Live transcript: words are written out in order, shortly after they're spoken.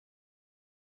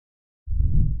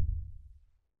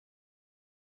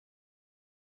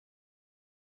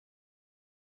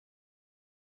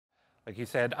Like he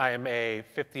said, I am a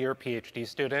fifth-year PhD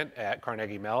student at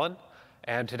Carnegie Mellon,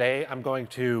 and today I'm going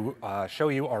to show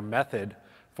you our method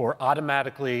for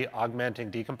automatically augmenting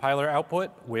decompiler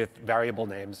output with variable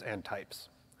names and types.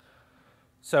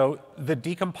 So the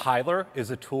decompiler is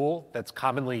a tool that's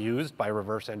commonly used by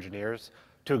reverse engineers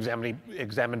to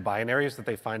examine binaries that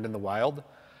they find in the wild.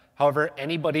 However,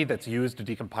 anybody that's used a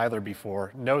decompiler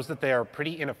before knows that they are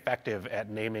pretty ineffective at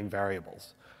naming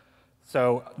variables.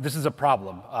 So this is a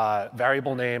problem.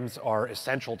 Variable names are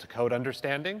essential to code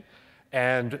understanding,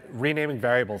 and renaming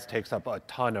variables takes up a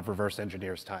ton of reverse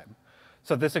engineers' time.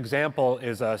 So this example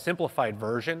is a simplified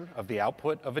version of the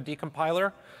output of a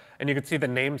decompiler, and you can see the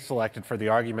names selected for the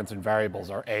arguments and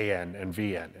variables are AN and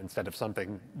VN instead of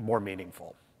something more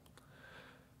meaningful.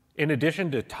 In addition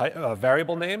to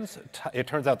variable names, it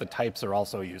turns out the types are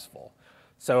also useful.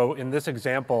 So in this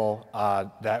example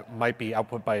that might be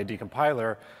output by a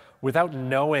decompiler, without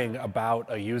knowing about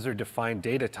a user-defined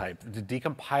data type, the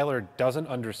decompiler doesn't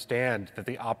understand that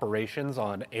the operations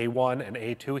on A1 and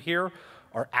A2 here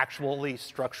are actually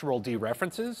structural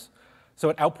dereferences, so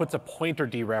it outputs a pointer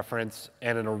dereference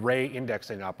and an array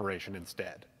indexing operation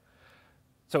instead.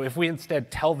 So if we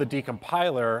instead tell the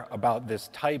decompiler about this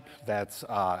type that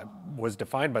was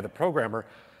defined by the programmer,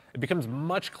 it becomes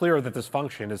much clearer that this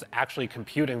function is actually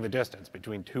computing the distance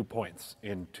between 2 points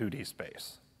in 2D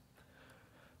space.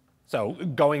 So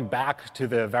going back to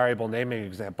the variable naming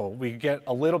example, we get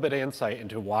a little bit of insight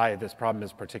into why this problem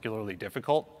is particularly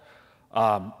difficult.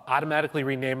 Automatically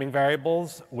renaming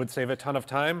variables would save a ton of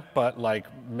time, but like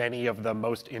many of the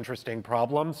most interesting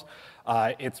problems,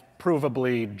 it's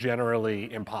provably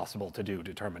generally impossible to do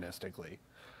deterministically.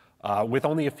 With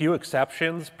only a few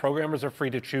exceptions, programmers are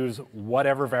free to choose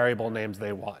whatever variable names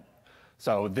they want.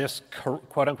 So this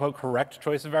quote-unquote correct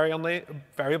choice of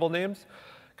variable names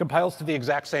compiles to the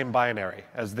exact same binary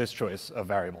as this choice of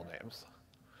variable names.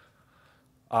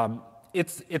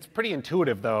 It's pretty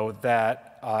intuitive, though,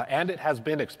 that, and it has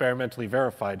been experimentally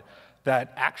verified,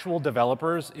 that actual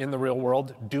developers in the real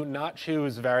world do not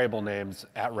choose variable names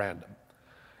at random.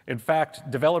 In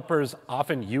fact, developers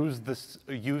often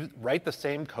write the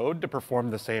same code to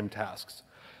perform the same tasks.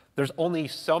 There's only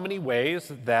so many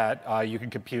ways that you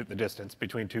can compute the distance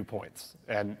between 2 points.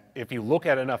 And if you look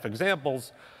at enough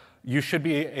examples, you should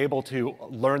be able to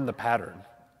learn the pattern.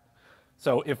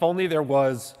 So if only there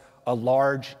was a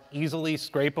large, easily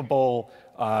scrapable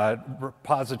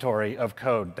repository of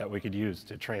code that we could use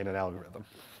to train an algorithm.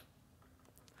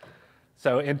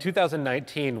 So in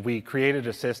 2019, we created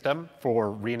a system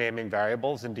for renaming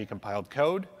variables in decompiled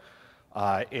code.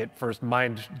 It first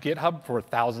mined GitHub for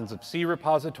thousands of C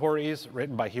repositories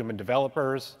written by human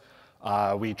developers.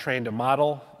 We trained a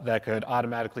model that could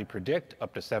automatically predict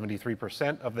up to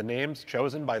 73% of the names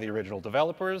chosen by the original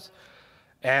developers.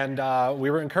 And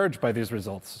we were encouraged by these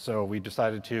results, so we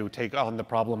decided to take on the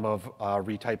problem of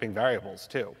retyping variables,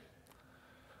 too.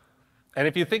 And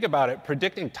if you think about it,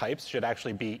 predicting types should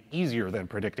actually be easier than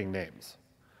predicting names.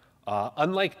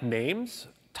 Unlike names,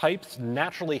 types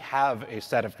naturally have a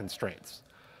set of constraints.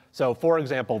 So for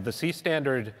example, the C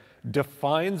standard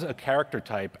defines a character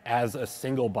type as a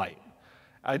single byte.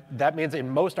 That means in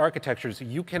most architectures,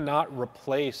 you cannot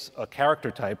replace a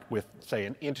character type with, say,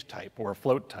 an int type or a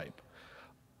float type.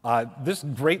 This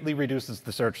greatly reduces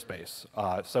the search space.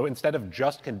 So instead of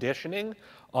just conditioning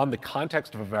on the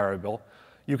context of a variable,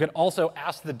 you can also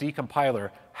ask the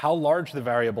decompiler how large the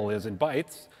variable is in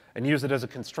bytes and use it as a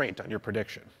constraint on your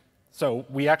prediction. So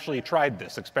we actually tried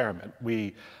this experiment.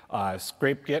 We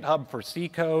scraped GitHub for C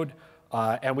code,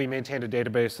 and we maintained a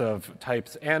database of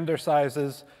types and their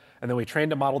sizes. And then we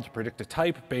trained a model to predict a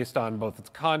type based on both its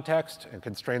context and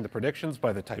constrained the predictions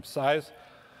by the type size.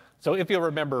 So if you'll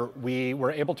remember, we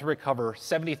were able to recover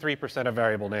 73% of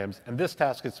variable names, and this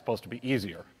task is supposed to be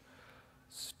easier.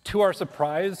 To our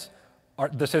surprise,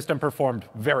 the system performed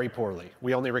very poorly.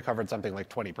 We only recovered something like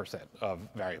 20% of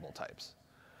variable types.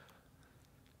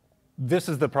 This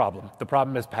is the problem. The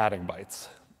problem is padding bytes.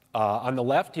 On the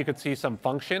left, you could see some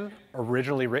function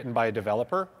originally written by a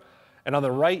developer. And on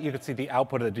the right, you can see the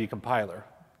output of the decompiler.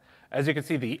 As you can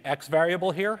see, the x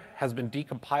variable here has been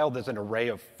decompiled as an array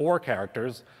of 4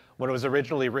 characters when it was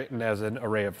originally written as an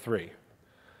array of 3.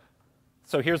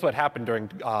 So here's what happened during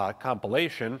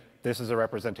compilation. This is a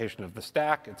representation of the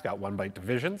stack. It's got 1-byte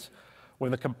divisions. When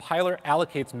the compiler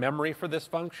allocates memory for this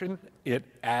function, it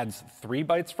adds 3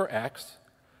 bytes for x,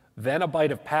 then a byte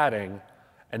of padding,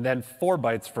 and then 4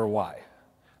 bytes for y.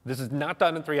 This is not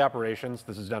done in 3 operations.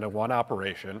 This is done in 1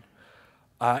 operation.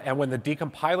 And when the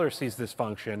decompiler sees this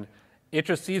function, it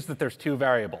just sees that there's 2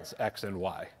 variables, x and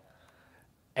y.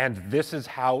 And this is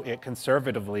how it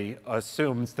conservatively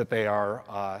assumes that they are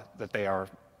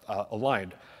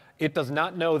aligned. It does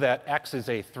not know that X is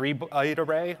a 3-byte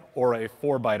array or a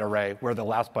 4-byte array where the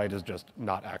last byte is just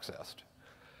not accessed.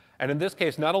 And in this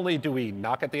case, not only do we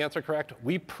not get the answer correct,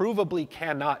 we provably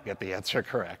cannot get the answer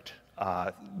correct,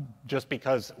 just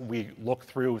because we look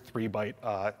through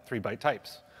 3-byte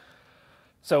types.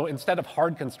 So instead of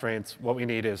hard constraints, what we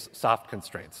need is soft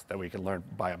constraints that we can learn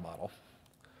by a model.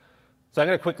 So I'm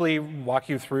going to quickly walk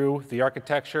you through the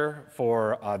architecture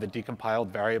for the decompiled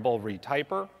variable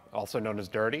ReTYper, also known as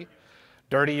dirty.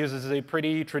 Dirty uses a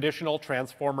pretty traditional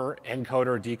transformer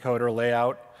encoder-decoder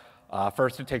layout.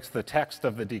 First, it takes the text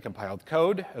of the decompiled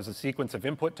code as a sequence of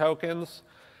input tokens,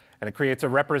 and it creates a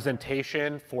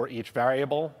representation for each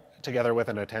variable together with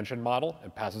an attention model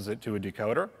and passes it to a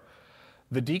decoder.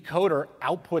 The decoder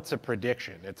outputs a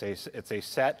prediction. It's a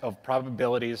set of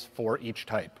probabilities for each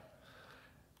type.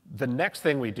 The next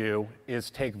thing we do is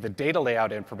take the data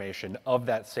layout information of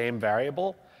that same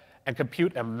variable and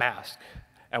compute a mask.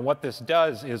 And what this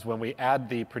does is when we add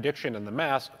the prediction and the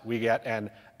mask, we get an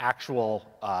actual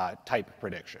type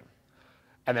prediction.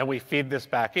 And then we feed this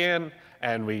back in,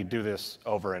 and we do this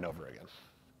over and over again.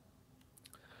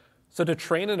 So to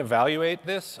train and evaluate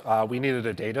this, we needed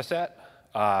a data set.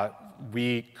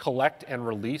 We collect and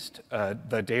released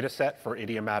the data set for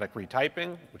idiomatic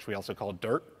retyping, which we also call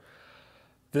DIRT.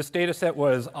 This data set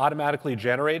was automatically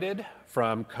generated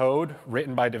from code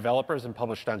written by developers and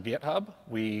published on GitHub.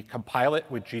 We compile it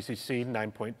with GCC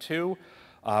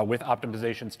 9.2 with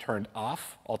optimizations turned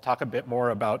off. I'll talk a bit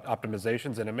more about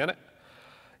optimizations in a minute.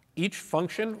 Each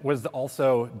function was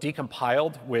also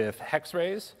decompiled with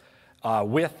hexarrays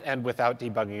with and without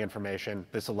debugging information.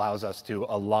 This allows us to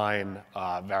align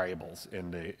variables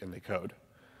in the code.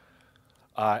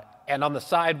 And on the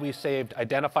side, we saved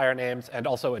identifier names and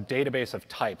also a database of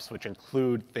types, which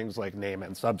include things like name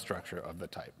and substructure of the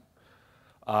type.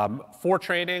 For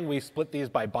training, we split these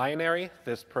by binary.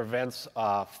 This prevents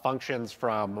functions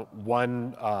from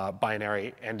one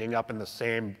binary ending up in the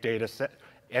same data set,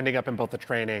 ending up in both the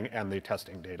training and the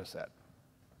testing data set.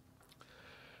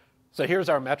 So here's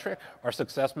our metric. Our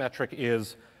success metric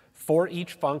is for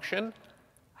each function,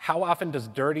 how often does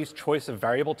Dirty's choice of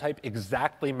variable type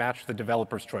exactly match the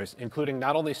developer's choice, including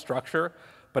not only structure,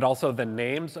 but also the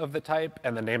names of the type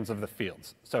and the names of the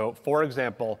fields. So for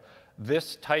example,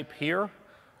 this type here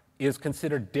is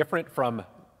considered different from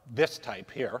this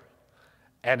type here,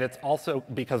 and it's also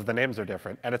because the names are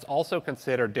different, and it's also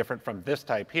considered different from this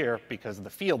type here because the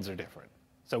fields are different.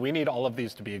 So we need all of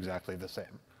these to be exactly the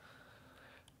same.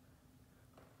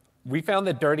 We found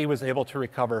that Dirty was able to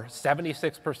recover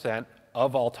 76%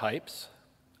 of all types.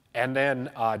 And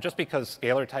then just because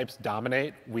scalar types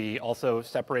dominate, we also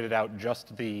separated out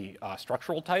just the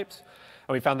structural types.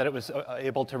 And we found that it was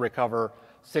able to recover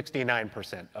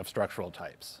 69% of structural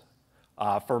types.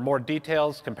 For more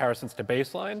details, comparisons to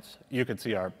baselines, you could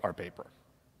see our paper.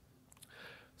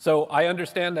 So I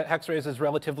understand that hexarrays is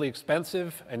relatively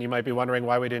expensive, and you might be wondering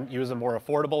why we didn't use a more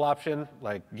affordable option,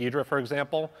 like Ghidra, for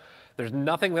example. There's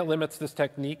nothing that limits this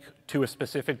technique to a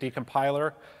specific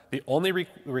decompiler. The only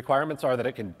requirements are that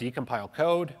it can decompile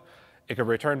code, it can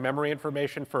return memory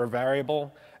information for a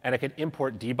variable, and it can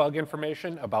import debug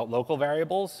information about local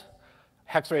variables.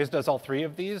 Hexarrays does all three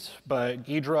of these, but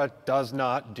Ghidra does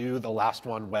not do the last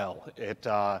one well.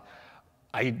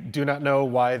 I do not know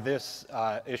why this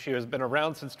issue has been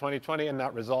around since 2020 and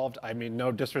not resolved. I mean,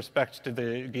 no disrespect to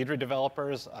the Ghidra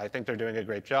developers. I think they're doing a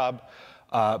great job.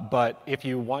 But if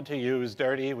you want to use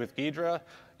Dirty with Ghidra,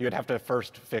 you would have to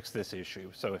first fix this issue.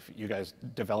 So if you guys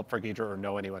develop for Ghidra or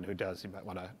know anyone who does, you might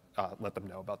want to let them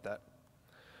know about that.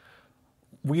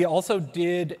 We also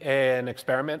did an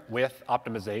experiment with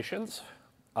optimizations.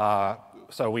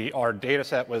 So our data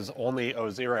set was only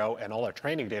O0, and all our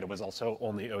training data was also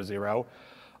only O0.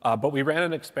 But we ran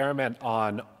an experiment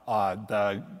on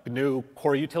the GNU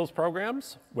core utils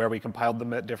programs, where we compiled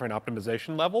them at different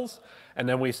optimization levels, and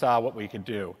then we saw what we could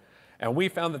do. And we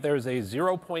found that there was a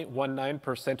 0.19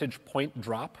 percentage point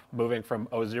drop moving from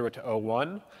O0 to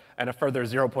O1, and a further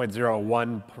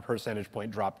 0.01 percentage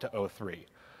point drop to O3.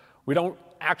 We don't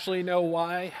actually know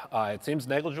why. It seems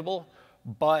negligible.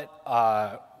 But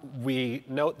we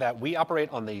note that we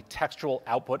operate on the textual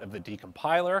output of the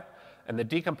decompiler, and the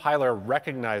decompiler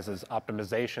recognizes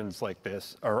optimizations like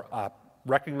this, or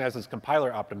recognizes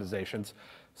compiler optimizations,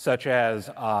 such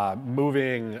as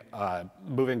moving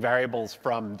variables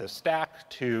from the stack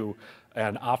to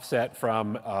an offset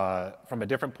from a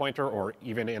different pointer, or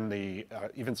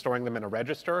even storing them in a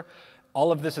register.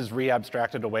 All of this is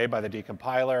re-abstracted away by the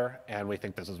decompiler, and we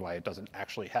think this is why it doesn't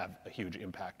actually have a huge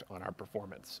impact on our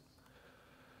performance.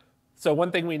 So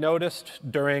one thing we noticed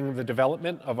during the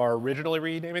development of our original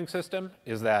renaming system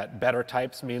is that better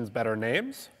types means better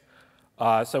names.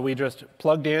 So we just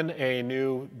plugged in a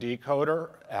new decoder,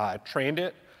 trained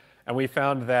it, and we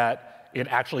found that it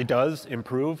actually does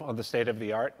improve on the state of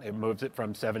the art. It moves it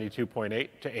from 72.8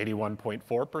 to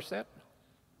 81.4%.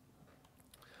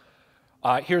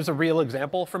 Here's a real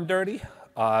example from Dirty.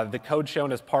 The code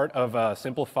shown as part of a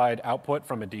simplified output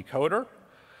from a decoder.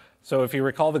 So if you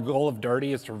recall, the goal of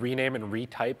Dirty is to rename and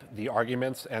retype the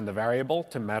arguments and the variable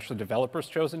to match the developer's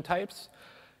chosen types.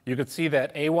 You could see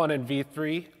that A1 and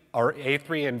V3, or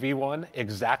A3 and V1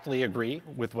 exactly agree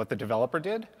with what the developer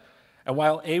did. And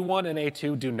while A1 and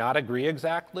A2 do not agree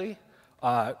exactly,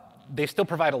 they still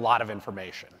provide a lot of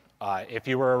information. If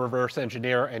you were a reverse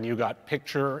engineer and you got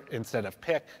picture instead of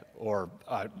pic, or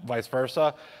vice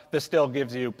versa, this still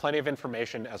gives you plenty of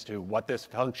information as to what this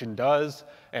function does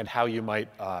and how you might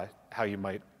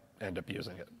end up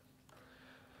using it.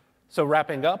 So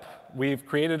wrapping up, we've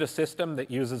created a system that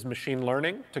uses machine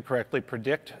learning to correctly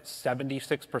predict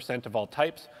 76% of all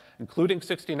types, including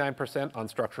 69% on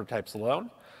structured types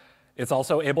alone. It's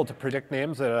also able to predict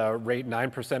names at a rate 9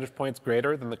 percentage points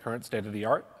greater than the current state of the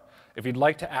art. If you'd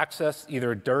like to access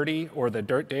either Dirty or the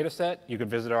DIRT dataset, you can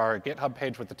visit our GitHub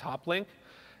page with the top link.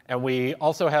 And we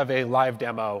also have a live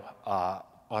demo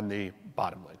on the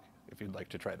bottom link, if you'd like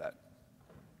to try that.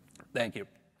 Thank you.